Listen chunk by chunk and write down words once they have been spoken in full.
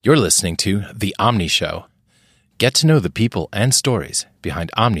You're listening to The Omni Show. Get to know the people and stories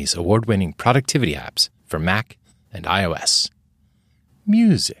behind Omni's award-winning productivity apps for Mac and iOS.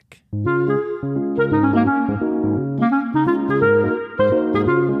 Music.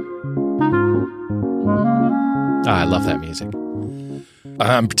 I love that music.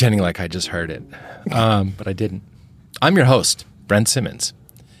 I'm pretending like I just heard it, but I didn't. I'm your host, Brent Simmons.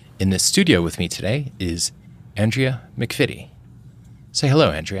 In the studio with me today is Andrea McVittie. Say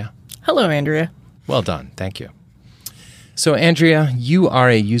hello, Andrea. Hello, Andrea. Well done. Thank you. So, Andrea, you are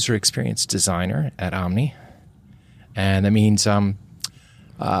a user experience designer at Omni, and that means, among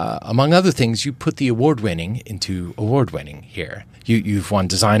other things, you put the award-winning into award-winning here. You've won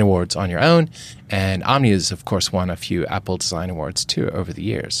design awards on your own, and Omni has, of course, won a few Apple Design Awards, too, over the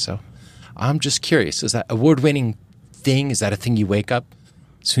years. So I'm just curious, is that award-winning thing, is that a thing you wake up,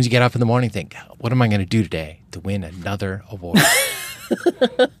 as soon as you get up in the morning, think, what am I going to do today to win another award?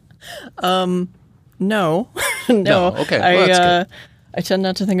 No. No. Okay. Well, that's good. I tend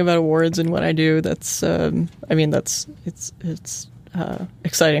not to think about awards and what I do. That's, it's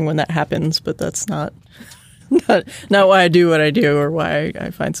exciting when that happens, but that's not why I do what I do or why I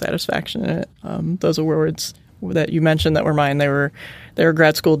find satisfaction in it. Those awards that you mentioned that were mine, they were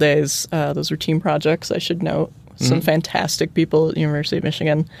grad school days. Those were team projects, I should note. Some fantastic people at the University of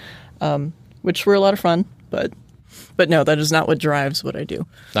Michigan, which were a lot of fun, but no, that is not what drives what I do.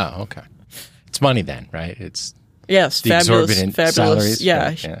 Oh, okay. It's money then, right? It's yes, the fabulous salaries. Yeah,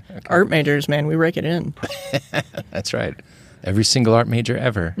 right? Okay. Art majors, man, we rake it in. That's right. Every single art major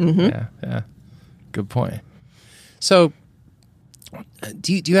ever. Mm-hmm. Yeah. Good point. So,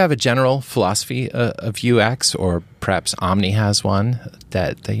 do you have a general philosophy of UX, or perhaps Omni has one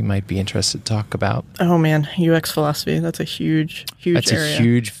that you might be interested to talk about? Oh man, UX philosophy. That's a huge That's area. a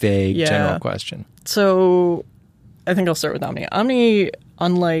huge, vague, general question. So, I think I'll start with Omni. Omni,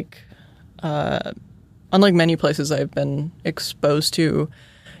 unlike many places I've been exposed to,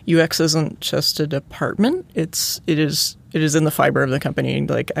 UX isn't just a department. It is in the fiber of the company.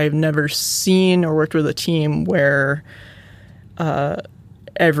 Like, I've never seen or worked with a team where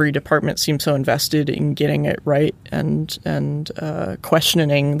every department seems so invested in getting it right and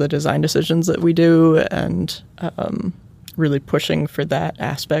questioning the design decisions that we do and really pushing for that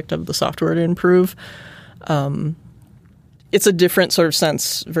aspect of the software to improve. It's a different sort of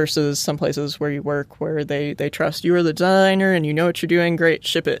sense versus some places where you work where they trust you are the designer and you know what you're doing. Great,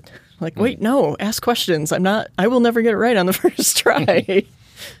 ship it. Like, wait, no, ask questions. I will never get it right on the first try.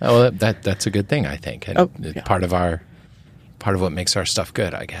 Well, that's a good thing, I think. And yeah. part of what makes our stuff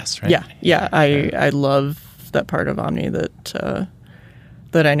good, I guess, right? Yeah. I love that part of Omni that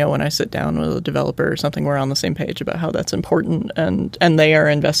I know when I sit down with a developer or something, we're on the same page about how that's important and they are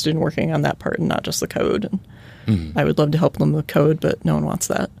invested in working on that part and not just the code. And I would love to help them with code, but no one wants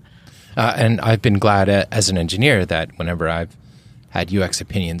that. And I've been glad as an engineer that whenever I've had UX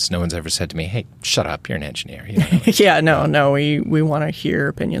opinions, no one's ever said to me, hey, shut up, you're an engineer. You know, like, yeah, no, we want to hear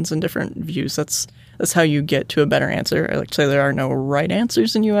opinions and different views. That's how you get to a better answer. I like to say there are no right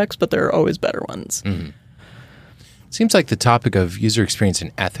answers in UX, but there are always better ones. Mm-hmm. It seems like the topic of user experience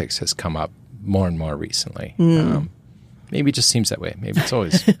and ethics has come up more and more recently. Maybe it just seems that way. Maybe it's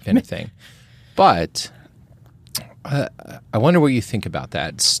always been a thing. But I wonder what you think about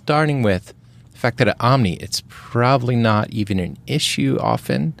that, starting with the fact that at Omni, it's probably not even an issue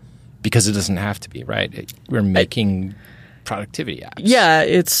often because it doesn't have to be, right? We're making productivity apps. Yeah,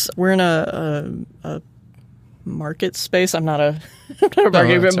 we're in a market space. I'm not a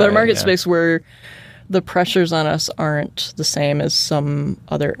market, but a market space where the pressures on us aren't the same as some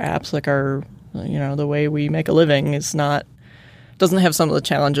other apps. Like the way we make a living doesn't have some of the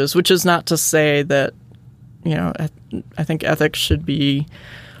challenges, which is not to say that, I think ethics should be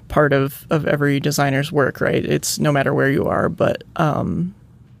part of every designer's work, right? It's no matter where you are, but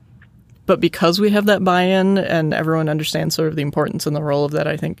because we have that buy-in and everyone understands sort of the importance and the role of that,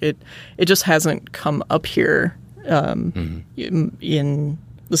 I think it just hasn't come up here in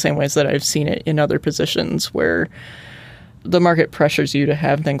the same ways that I've seen it in other positions where the market pressures you to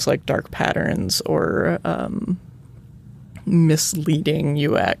have things like dark patterns or misleading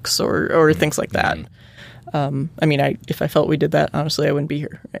UX or things like that. If I felt we did that, honestly, I wouldn't be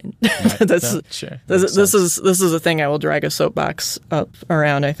here. Right? This is a thing I will drag a soapbox up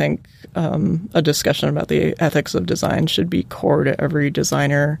around. I think a discussion about the ethics of design should be core to every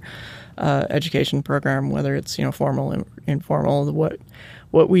designer education program, whether it's formal or informal.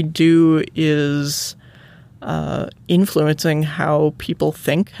 What we do is influencing how people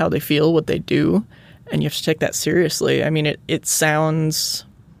think, how they feel, what they do, and you have to take that seriously. I mean, it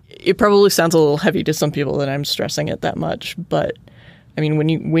probably sounds a little heavy to some people that I'm stressing it that much, but I mean,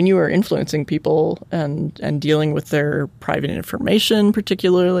 when you are influencing people and dealing with their private information,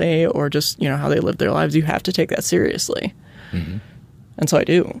 particularly, or just how they live their lives, you have to take that seriously. Mm-hmm. And so I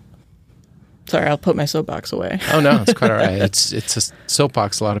do. Sorry, I'll put my soapbox away. Oh no, it's quite all right. It's a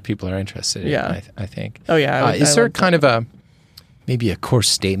soapbox a lot of people are interested in. I think. Oh yeah. Is there kind of maybe a core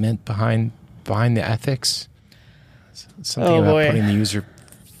statement behind the ethics? Something about putting the user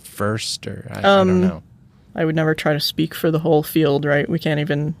first, or I don't know. I would never try to speak for the whole field, right? We can't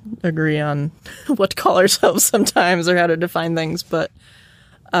even agree on what to call ourselves sometimes or how to define things. But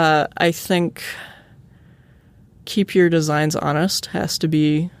I think keep your designs honest has to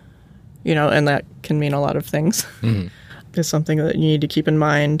be, and that can mean a lot of things. Mm-hmm. Is something that you need to keep in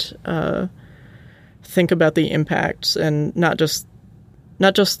mind. Think about the impacts, and not just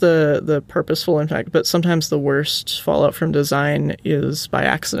the purposeful impact, but sometimes the worst fallout from design is by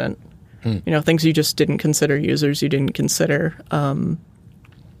accident. Things you just didn't consider, users you didn't consider.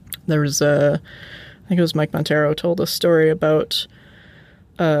 There was I think it was Mike Montero told a story about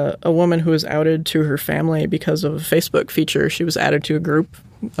a woman who was outed to her family because of a Facebook feature. She was added to a group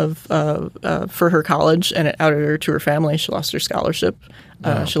for her college, and it outed her to her family. She lost her scholarship.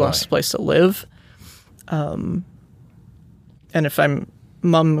 She lost a place to live. And if I'm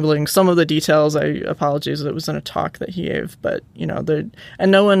mumbling some of the details, I apologize. It was in a talk that he gave, but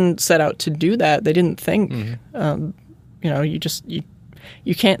and no one set out to do that. They didn't think. Mm-hmm.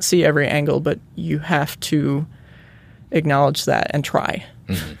 You can't see every angle, but you have to acknowledge that and try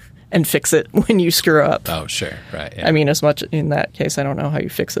and fix it when you screw up. Oh, sure, right. Yeah. I mean, as much in that case, I don't know how you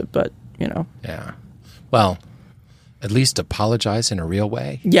fix it, but Yeah. Well, at least apologize in a real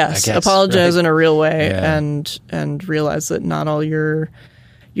way. Yes, I guess, apologize right? in a real way, and realize that not all your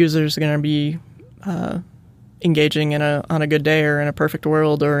users are going to be engaging on a good day or in a perfect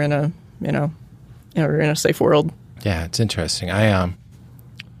world or in a or in a safe world. Yeah, it's interesting.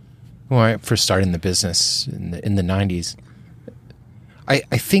 When I first started in the business in the 90s,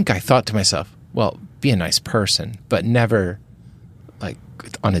 I think I thought to myself, well, be a nice person, but never like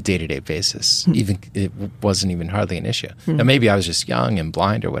on a day-to-day basis. Even it wasn't even hardly an issue. Now maybe I was just young and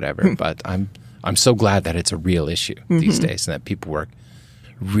blind or whatever, but I'm so glad that it's a real issue these days and that people work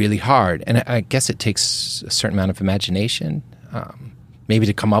really hard. And I guess it takes a certain amount of imagination, maybe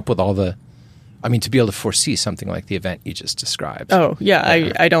to come up with to be able to foresee something like the event you just described. Oh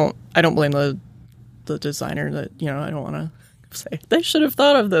yeah, I don't blame the designer that I don't want to say they should have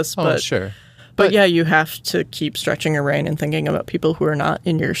thought of this. Oh, but sure. But yeah, you have to keep stretching your brain and thinking about people who are not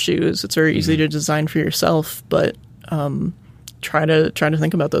in your shoes. It's very easy to design for yourself, but try to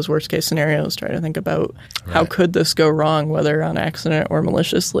think about those worst case scenarios. Try to think about how could this go wrong, whether on accident or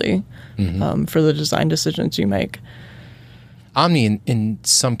maliciously, for the design decisions you make. Omni, in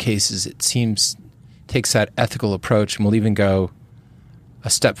some cases, it seems, takes that ethical approach and will even go a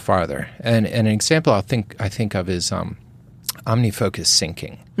step farther. And an example I think of is OmniFocus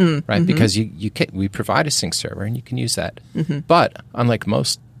syncing, right? Because we provide a sync server and you can use that. But unlike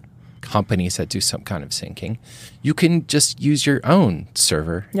most companies that do some kind of syncing, you can just use your own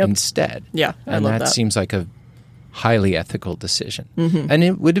server instead. Yeah, and that seems like a highly ethical decision. And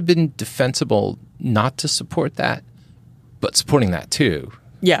it would have been defensible not to support that, but supporting that too.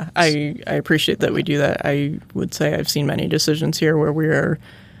 Yeah, I appreciate that we do that. I would say I've seen many decisions here where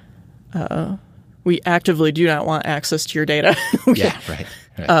we actively do not want access to your data. Yeah, right.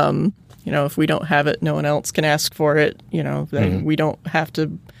 If we don't have it, no one else can ask for it. Then we don't have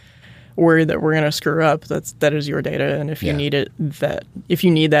to worry that we're going to screw up. That is your data, and if you need it, if you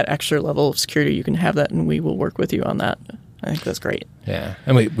need that extra level of security, you can have that, and we will work with you on that. I think that's great. Yeah,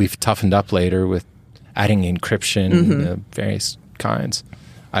 and we've toughened up later with adding encryption, various kinds.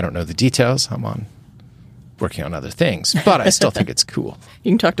 I don't know the details. I'm working on other things, but I still think it's cool.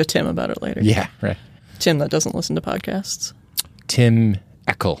 You can talk to Tim about it later. Yeah, right. Tim that doesn't listen to podcasts. Tim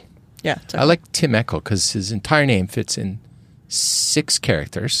Eckel. Yeah. I like Tim Eckel because his entire name fits in 6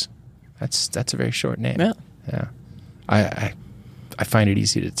 characters. That's a very short name. Yeah. I find it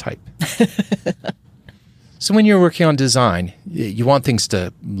easy to type. So when you're working on design, you want things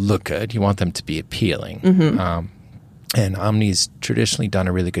to look good. You want them to be appealing. And Omni's traditionally done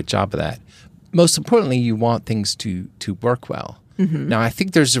a really good job of that. Most importantly, you want things to work well. Now, I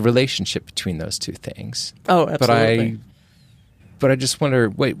think there's a relationship between those two things. Oh, absolutely. But I just wonder,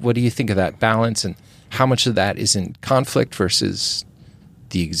 what do you think of that balance, and how much of that is in conflict versus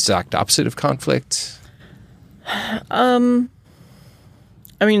the exact opposite of conflict?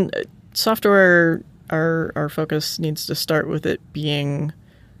 Software, our focus needs to start with it being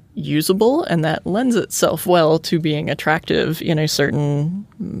usable, and that lends itself well to being attractive in a certain,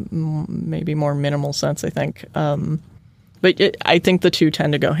 maybe more minimal sense, I think. But I think the two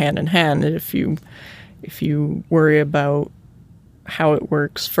tend to go hand in hand. If you worry about how it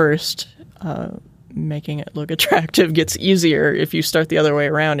works first, making it look attractive gets easier. If you start the other way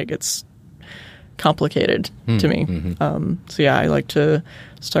around, it gets complicated to me. Mm-hmm. So yeah, I like to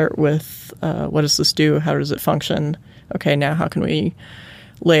start with what does this do? How does it function? Okay, now how can we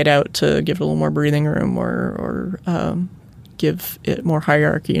lay it out to give it a little more breathing room or give it more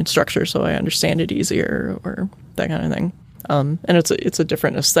hierarchy and structure so I understand it easier or that kind of thing. And it's a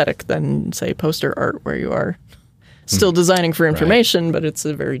different aesthetic than, say, poster art where you are still designing for information, right, but it's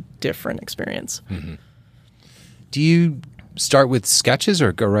a very different experience. Mm-hmm. Do you start with sketches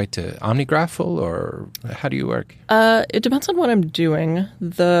or go right to OmniGraffle, or how do you work? It depends on what I'm doing.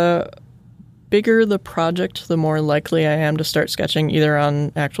 The bigger the project, the more likely I am to start sketching either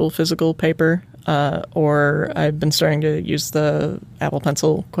on actual physical paper or I've been starting to use the Apple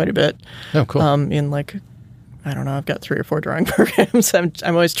Pencil quite a bit. Oh, cool. In I don't know, I've got 3 or 4 drawing programs. I'm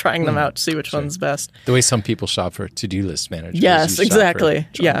always trying them out to see which one's best. The way some people shop for to-do list managers. Yes, exactly.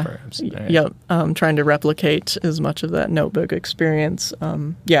 Yeah. Right. Yep. Trying to replicate as much of that notebook experience.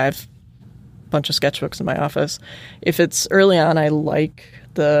 I have a bunch of sketchbooks in my office. If it's early on, I like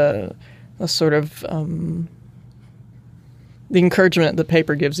the sort of the encouragement the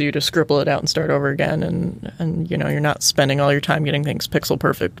paper gives you to scribble it out and start over again. And you're not spending all your time getting things pixel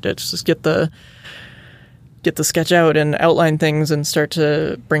perfect. It's just get the sketch out and outline things and start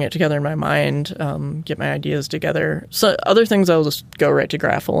to bring it together in my mind, get my ideas together. So other things I'll just go right to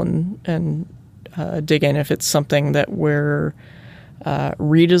Graffle and dig in. If it's something that we're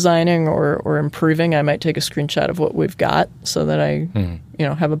redesigning or improving, I might take a screenshot of what we've got so that I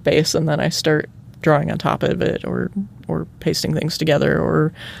have a base, and then I start drawing on top of it or pasting things together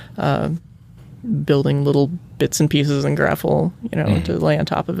or building little bits and pieces in Graffle, to lay on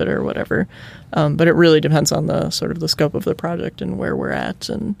top of it or whatever. But it really depends on the sort of the scope of the project and where we're at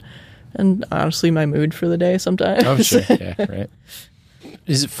and honestly my mood for the day sometimes. Oh, sure. Yeah, right.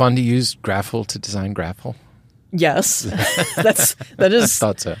 Is it fun to use Graffle to design Graffle? Yes. that is. I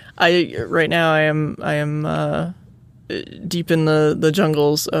thought so. Right now I am deep in the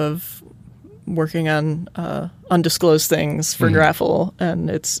jungles of working on undisclosed things for Graffle, and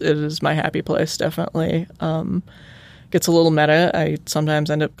it is my happy place, definitely. Gets a little meta. I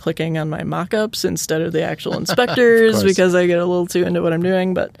sometimes end up clicking on my mock-ups instead of the actual inspectors because I get a little too into what I'm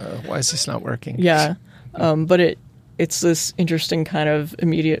doing. But why is this not working? Yeah, but it's this interesting kind of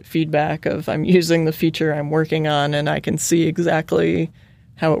immediate feedback of I'm using the feature I'm working on, and I can see exactly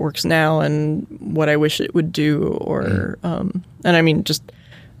how it works now and what I wish it would do. Or and I mean just.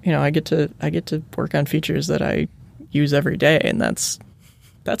 I get to work on features that I use every day, and that's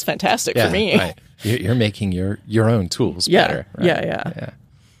fantastic for me. Right. You're making your own tools better. Right? Yeah.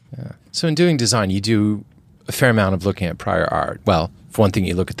 So in doing design, you do a fair amount of looking at prior art. Well, for one thing,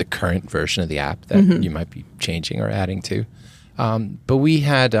 you look at the current version of the app that you might be changing or adding to. But we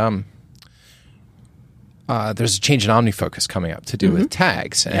had there's a change in OmniFocus coming up to do with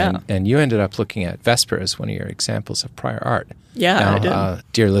tags, and you ended up looking at Vesper as one of your examples of prior art. Yeah, now, I did.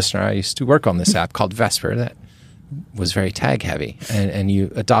 Dear listener, I used to work on this app called Vesper that was very tag heavy, and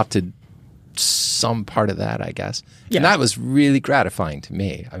you adopted some part of that, I guess. Yeah. And that was really gratifying to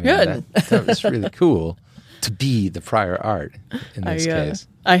me. I mean, Good. that was really cool to be the prior art in this case.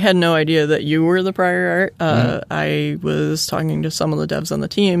 I had no idea that you were the prior art. I was talking to some of the devs on the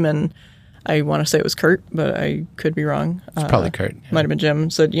team, and I want to say it was Kurt, but I could be wrong. It's probably Kurt. Yeah. Might have been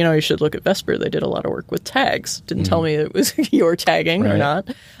Jim. Said, you should look at Vesper. They did a lot of work with tags. Didn't tell me it was your tagging or not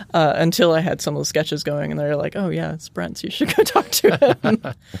until I had some of the sketches going, and they're like, oh, yeah, it's Brent's. You should go talk to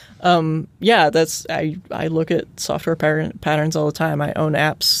him. I look at software patterns all the time. I own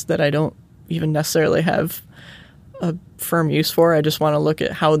apps that I don't even necessarily have a firm use for. I just want to look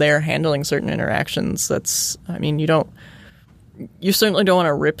at how they're handling certain interactions. You certainly don't want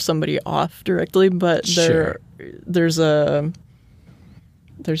to rip somebody off directly, but there's a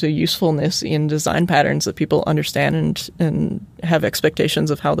usefulness in design patterns that people understand and have expectations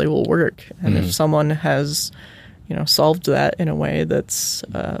of how they will work. And if someone has, solved that in a way that's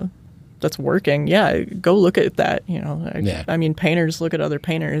working, go look at that. I mean, painters look at other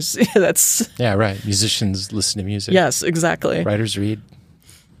painters. That's right. Musicians listen to music. Yes, exactly. Writers read.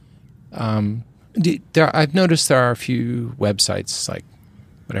 I've noticed there are a few websites like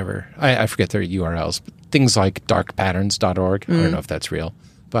whatever, I forget their URLs, but things like darkpatterns.org. I don't know if that's real,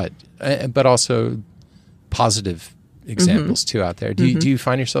 but also positive examples too out there. Do you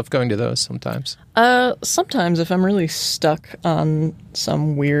find yourself going to those sometimes? Sometimes if I'm really stuck on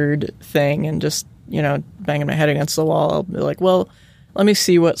some weird thing and just, banging my head against the wall, I'll be like, well, let me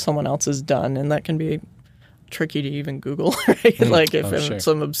see what someone else has done. And that can be tricky to even Google, right? Like if it's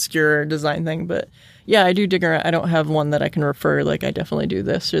some obscure design thing. But yeah, I do dig around. I don't have one that I can refer, like I definitely do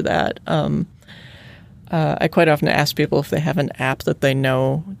this or that. I quite often ask people if they have an app that they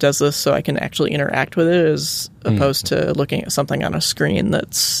know does this so I can actually interact with it as opposed to looking at something on a screen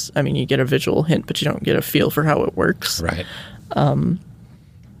that's, I mean, you get a visual hint, but you don't get a feel for how it works. Right.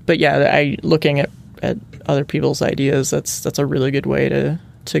 But yeah, looking at other people's ideas, that's a really good way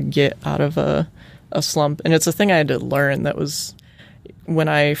to get out of a slump. And it's a thing I had to learn that was when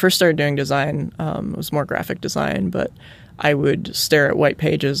I first started doing design, it was more graphic design, but I would stare at white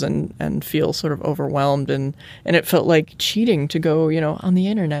pages and feel sort of overwhelmed, and it felt like cheating to go, on the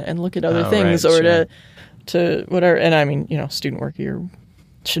internet and look at other things to whatever. And I mean, student work, you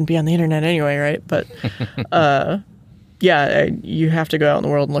shouldn't be on the internet anyway, right? But yeah, you have to go out in the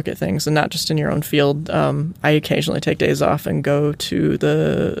world and look at things, and not just in your own field. I occasionally take days off and go to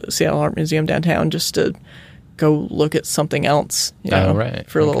the Seattle Art Museum downtown just to go look at something else,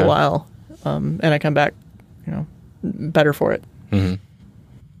 for a little while, and I come back, better for it. Mm-hmm.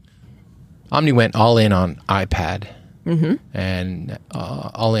 Omni went all in on iPad and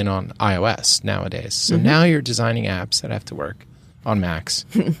all in on iOS nowadays. So now you're designing apps that have to work on Macs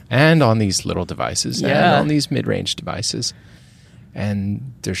and on these little devices and on these mid-range devices.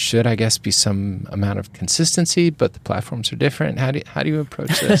 And there should, I guess, be some amount of consistency, but the platforms are different. How do you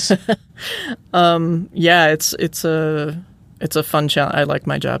approach this? Yeah, it's a fun challenge. I like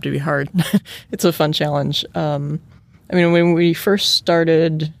my job to be hard. It's a fun challenge. I mean, when we first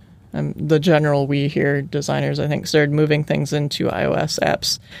started, the general we here, designers, I think, started moving things into iOS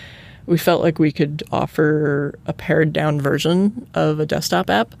apps, we felt like we could offer a pared down version of a desktop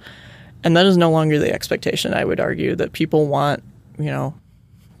app. And that is no longer the expectation. I would argue that people want,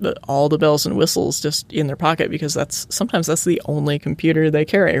 all the bells and whistles just in their pocket, because sometimes that's the only computer they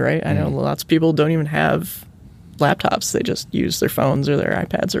carry, right? I know lots of people don't even have laptops. They just use their phones or their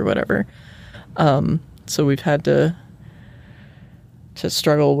iPads or whatever. So we've had to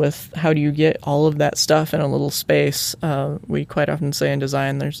struggle with how do you get all of that stuff in a little space. We quite often say in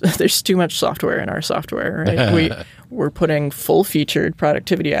design, there's too much software in our software, right? We're putting full-featured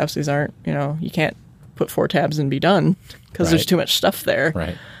productivity apps. These aren't, you can't put 4 tabs and be done because there's too much stuff there.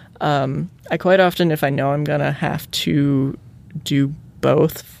 Right. I quite often, if I know I'm going to have to do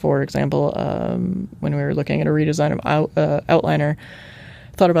both, for example, when we were looking at a redesign of Outliner,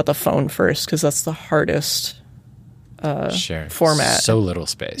 thought about the phone first because that's the hardest format. So little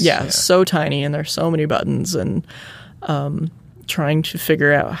space. Yeah, so tiny, and there's so many buttons, and trying to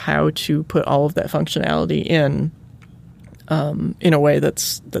figure out how to put all of that functionality in a way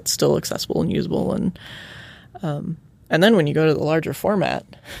that's still accessible and usable. And then when you go to the larger format,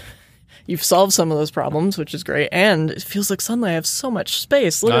 you've solved some of those problems, which is great, and it feels like suddenly I have so much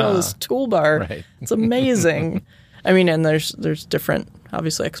space. Look at all this toolbar. Right. It's amazing. I mean, and there's different,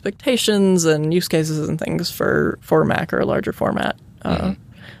 obviously, expectations and use cases and things for Mac or a larger format.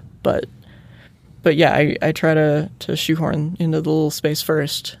 But yeah, I try to shoehorn into the little space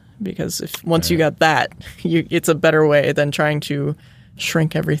first, because once you got that, it's a better way than trying to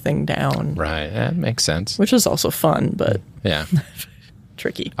shrink everything down. Right, that makes sense. Which is also fun, but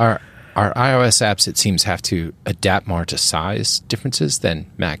tricky. Our iOS apps, it seems, have to adapt more to size differences than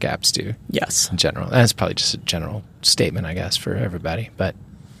Mac apps do. Yes. In general. That's probably just a general statement, I guess, for everybody. But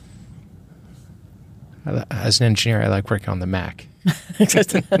as an engineer, I like working on the Mac.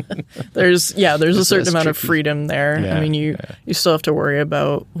 There's a certain amount of freedom there. Yeah, I mean, you still have to worry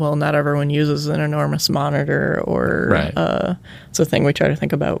about, well, not everyone uses an enormous monitor, or it's a thing we try to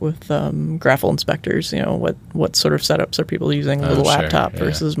think about with graphical inspectors. What sort of setups are people using? A little laptop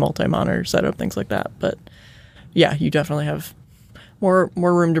versus multi-monitor setup, things like that. But yeah, you definitely have more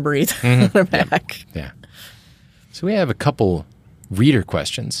room to breathe on a Mac. Yeah. So we have a couple reader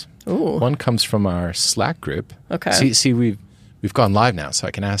questions. Ooh. One comes from our Slack group. Okay. See, we've gone live now, so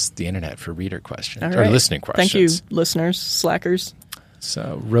I can ask the internet for reader questions or listening questions. Thank you, listeners, Slackers.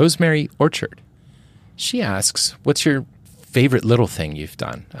 So Rosemary Orchard, she asks, what's your favorite little thing you've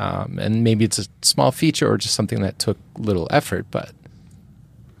done? And maybe it's a small feature or just something that took little effort, but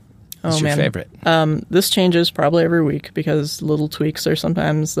what's your favorite? This changes probably every week because little tweaks are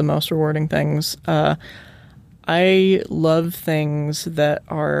sometimes the most rewarding things. I love things that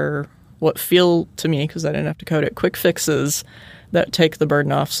are what feel to me, because I didn't have to code it, quick fixes that take the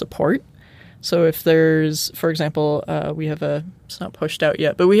burden off support. So if there's, for example, we have it's not pushed out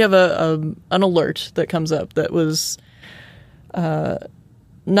yet, but we have an alert that comes up that was not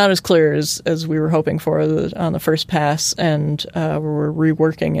as clear as we were hoping for on the first pass, and we're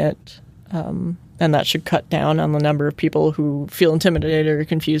reworking it. and that should cut down on the number of people who feel intimidated or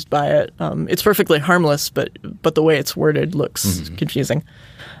confused by it. It's perfectly harmless, but the way it's worded looks confusing.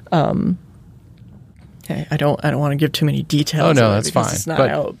 Okay, I don't want to give too many details. Oh no, that's fine. It's not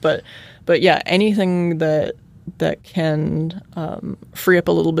out, but yeah, anything that can free up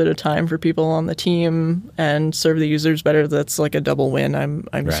a little bit of time for people on the team and serve the users better. That's like a double win. I'm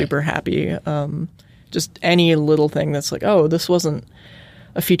right. super happy. Just any little thing that's like, oh, this wasn't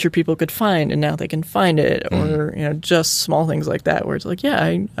a feature people could find and now they can find it, or just small things like that where it's like, yeah,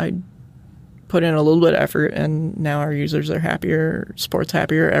 I put in a little bit of effort and now our users are happier, sport's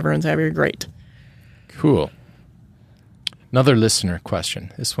happier, everyone's happier. Great. Cool. Another listener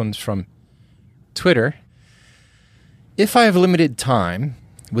question. This one's from Twitter. If I have limited time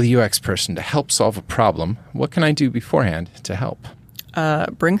with a UX person to help solve a problem, what can I do beforehand to help?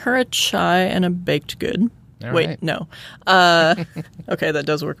 Bring her a chai and a baked good. All Wait, right. no. Okay, that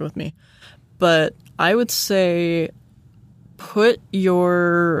does work with me. But I would say put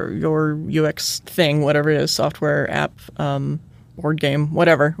your UX thing, whatever it is, software, app, board game,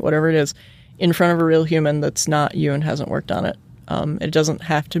 whatever it is, in front of a real human that's not you and hasn't worked on it. It doesn't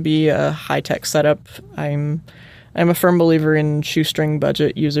have to be a high-tech setup. I'm a firm believer in shoestring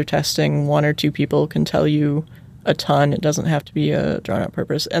budget user testing. 1 or 2 people can tell you a ton. It doesn't have to be a drawn-out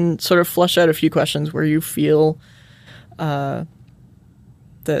purpose. And sort of flush out a few questions where you feel that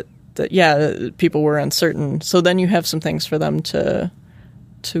people were uncertain. So then you have some things for them to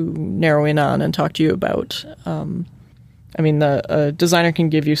narrow in on and talk to you about. The designer can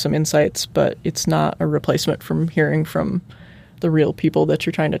give you some insights, but it's not a replacement from hearing from the real people that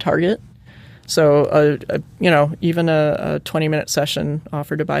you're trying to target. So, even a 20-minute session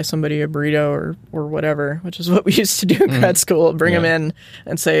offered to buy somebody a burrito or whatever, which is what we used to do in grad school. Bring them in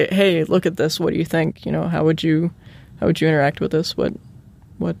and say, "Hey, look at this. What do you think? How would you interact with this? What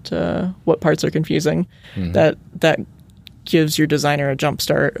parts are confusing?" That gives your designer a jump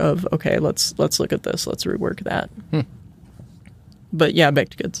start of, okay, let's look at this. Let's rework that. But yeah,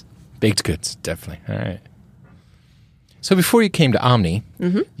 baked goods. Baked goods, definitely. All right. So before you came to Omni,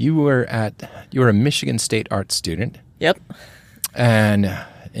 you were a Michigan State art student. Yep. And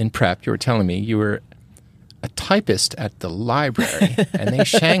in prep, you were telling me you were a typist at the library, and they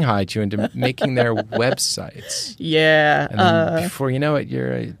shanghaied you into making their websites. Yeah. And then before you know it,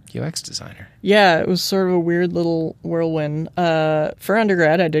 you're a UX designer. Yeah, it was sort of a weird little whirlwind. For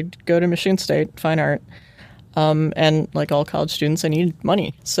undergrad, I did go to Michigan State, fine art. And like all college students, I needed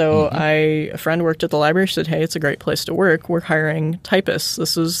money. So a friend worked at the library, said, "Hey, it's a great place to work. We're hiring typists."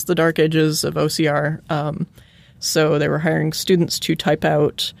 This was the dark ages of OCR. So they were hiring students to type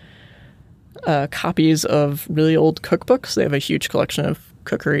out copies of really old cookbooks. They have a huge collection of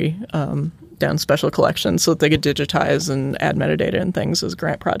cookery down special collections so that they could digitize and add metadata and things as a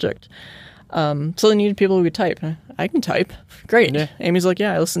grant project. So they needed people who could type. I can type. Great. Yeah. Amy's like,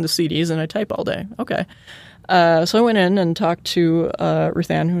 "Yeah, I listen to CDs and I type all day." Okay. So I went in and talked to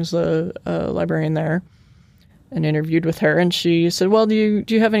Ruth Ann, who's the librarian there, and interviewed with her. And she said, "Well, do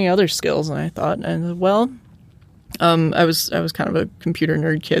you have any other skills?" And I thought, I was kind of a computer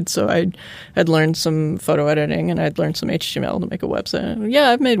nerd kid, so I'd learned some photo editing and I'd learned some HTML to make a website.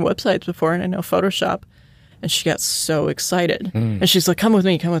 Yeah, I've made websites before and I know Photoshop. And she got so excited, and she's like, "Come with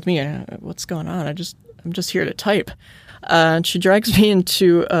me." And what's going on? I'm just here to type. And she drags me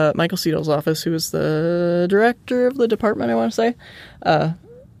into Michael Siedel's office, who is the director of the department, I want to say.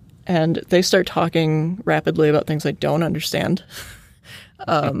 And they start talking rapidly about things I don't understand.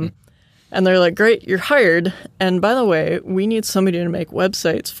 And they're like, "Great, you're hired. And by the way, we need somebody to make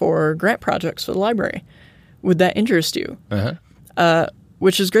websites for grant projects for the library. Would that interest you?"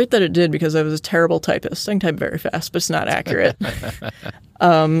 Which is great that it did, because I was a terrible typist. I can type very fast, but it's not accurate.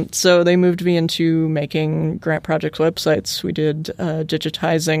 So they moved me into making grant projects websites. We did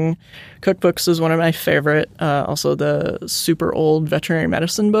digitizing. Cookbooks is one of my favorite. Also the super old veterinary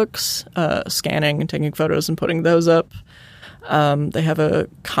medicine books, scanning and taking photos and putting those up. They have a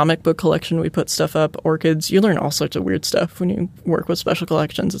comic book collection. We put stuff up. Orchids. You learn all sorts of weird stuff when you work with special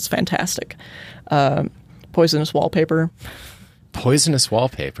collections. It's fantastic. Poisonous wallpaper. Poisonous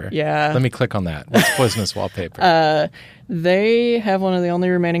wallpaper? Yeah. Let me click on that. What's poisonous wallpaper? They have one of the only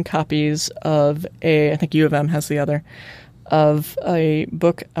remaining copies of I think U of M has the other, of a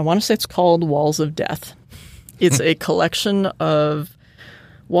book. I want to say it's called Walls of Death. It's a collection of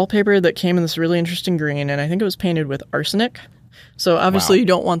wallpaper that came in this really interesting green, and I think it was painted with arsenic. So obviously you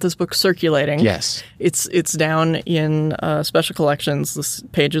don't want this book circulating. Yes. It's down in special collections. The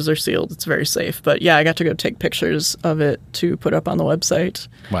pages are sealed. It's very safe. But yeah, I got to go take pictures of it to put up on the website.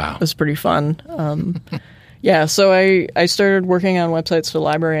 Wow. It was pretty fun. Yeah, so I started working on websites for the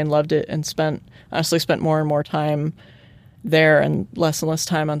library and loved it, and honestly spent more and more time there and less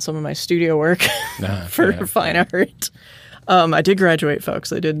time on some of my studio work for fine art. I did graduate,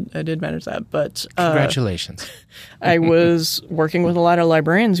 folks. I did manage that, but congratulations. I was working with a lot of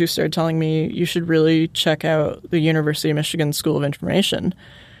librarians who started telling me you should really check out the University of Michigan School of Information.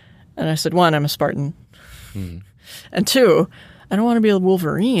 And I said, one, I'm a Spartan, and two, I don't want to be a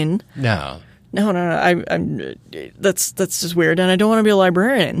Wolverine. No. I'm that's just weird, and I don't want to be a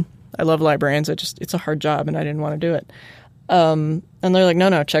librarian. I love librarians. It's a hard job, and I didn't want to do it. And they're like,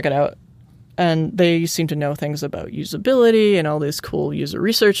 no, check it out. And they seem to know things about usability and all these cool user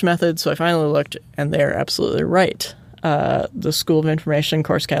research methods. So I finally looked, and they're absolutely right. The School of Information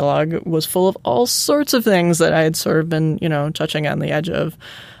course catalog was full of all sorts of things that I had sort of been, touching on the edge of.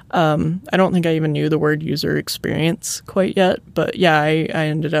 I don't think I even knew the word user experience quite yet. But yeah, I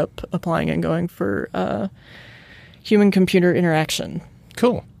ended up applying and going for human-computer interaction.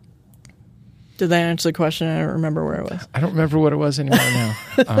 Cool. Did that answer the question? I don't remember where it was. I don't remember what it was anymore now.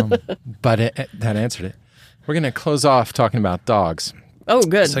 But that answered it. We're going to close off talking about dogs. Oh,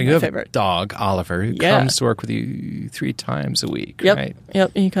 good. So you have a dog, Oliver, who comes to work with you 3 times a week, right?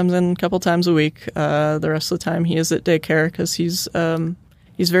 Yep. He comes in a couple times a week. The rest of the time he is at daycare because he's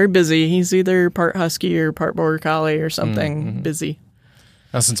very busy. He's either part husky or part border collie or something busy.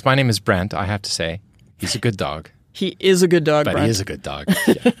 Now, since my name is Brent, I have to say he's a good dog. He is a good dog, But Brent. he is a good dog.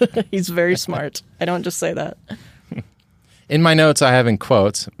 Yeah. He's very smart. I don't just say that. In my notes, I have in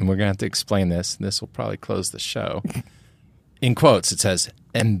quotes, and we're going to have to explain this. This will probably close the show. In quotes, it says,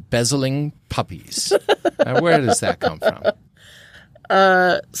 embezzling puppies. Now, where does that come from?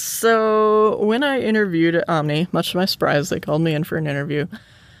 So when I interviewed at Omni, much to my surprise, they called me in for an interview.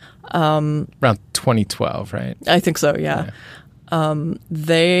 Around 2012, right? I think so, yeah.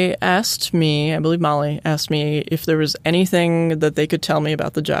 They asked me, I believe Molly asked me if there was anything that they could tell me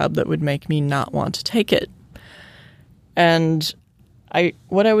about the job that would make me not want to take it. And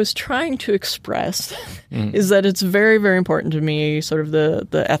what I was trying to express is that it's very, very important to me, sort of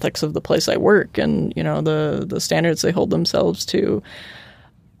the ethics of the place I work and, the standards they hold themselves to.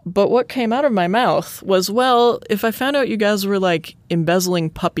 But what came out of my mouth was, well, if I found out you guys were like embezzling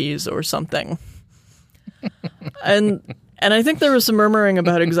puppies or something. And I think there was some murmuring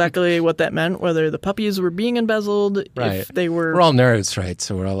about exactly what that meant, whether the puppies were being embezzled, if they were... We're all nerds, right?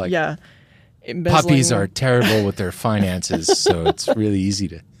 So we're all like, puppies are terrible with their finances, so it's really easy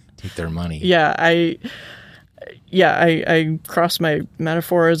to take their money. Yeah, I cross my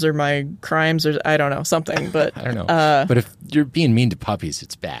metaphors or my crimes or I don't know, something. But I don't know. But if you're being mean to puppies,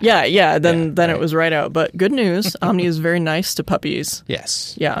 it's bad. Yeah, then it was right out. But good news, Omni is very nice to puppies.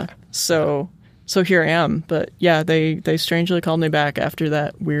 Yes. Yeah, So here I am. But yeah, they strangely called me back after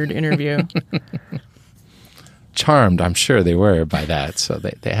that weird interview. Charmed, I'm sure they were by that. So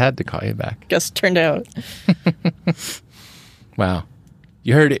they had to call you back. Guess it turned out. Wow.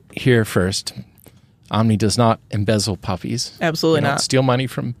 You heard it here first. Omni does not embezzle puppies. Absolutely not. We don't steal money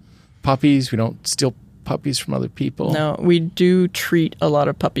from puppies. We don't steal puppies from other people. No, we do treat a lot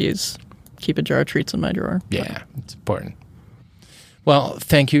of puppies. Keep a jar of treats in my drawer. Yeah, it's important. Well,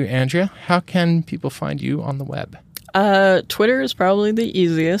 thank you, Andrea. How can people find you on the web? Twitter is probably the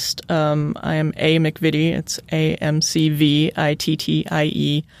easiest. I am A McVittie. It's AMCVITTIE.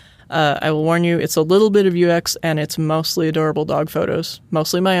 I will warn you, it's a little bit of UX, and it's mostly adorable dog photos.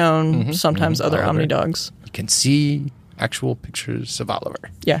 Mostly my own, sometimes other Omni dogs. You can see actual pictures of Oliver.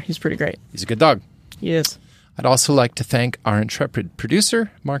 Yeah, he's pretty great. He's a good dog. He is. I'd also like to thank our intrepid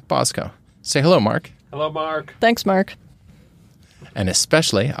producer, Mark Bosco. Say hello, Mark. Hello, Mark. Thanks, Mark. And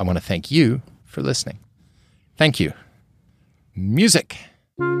especially, I want to thank you for listening. Thank you. Music.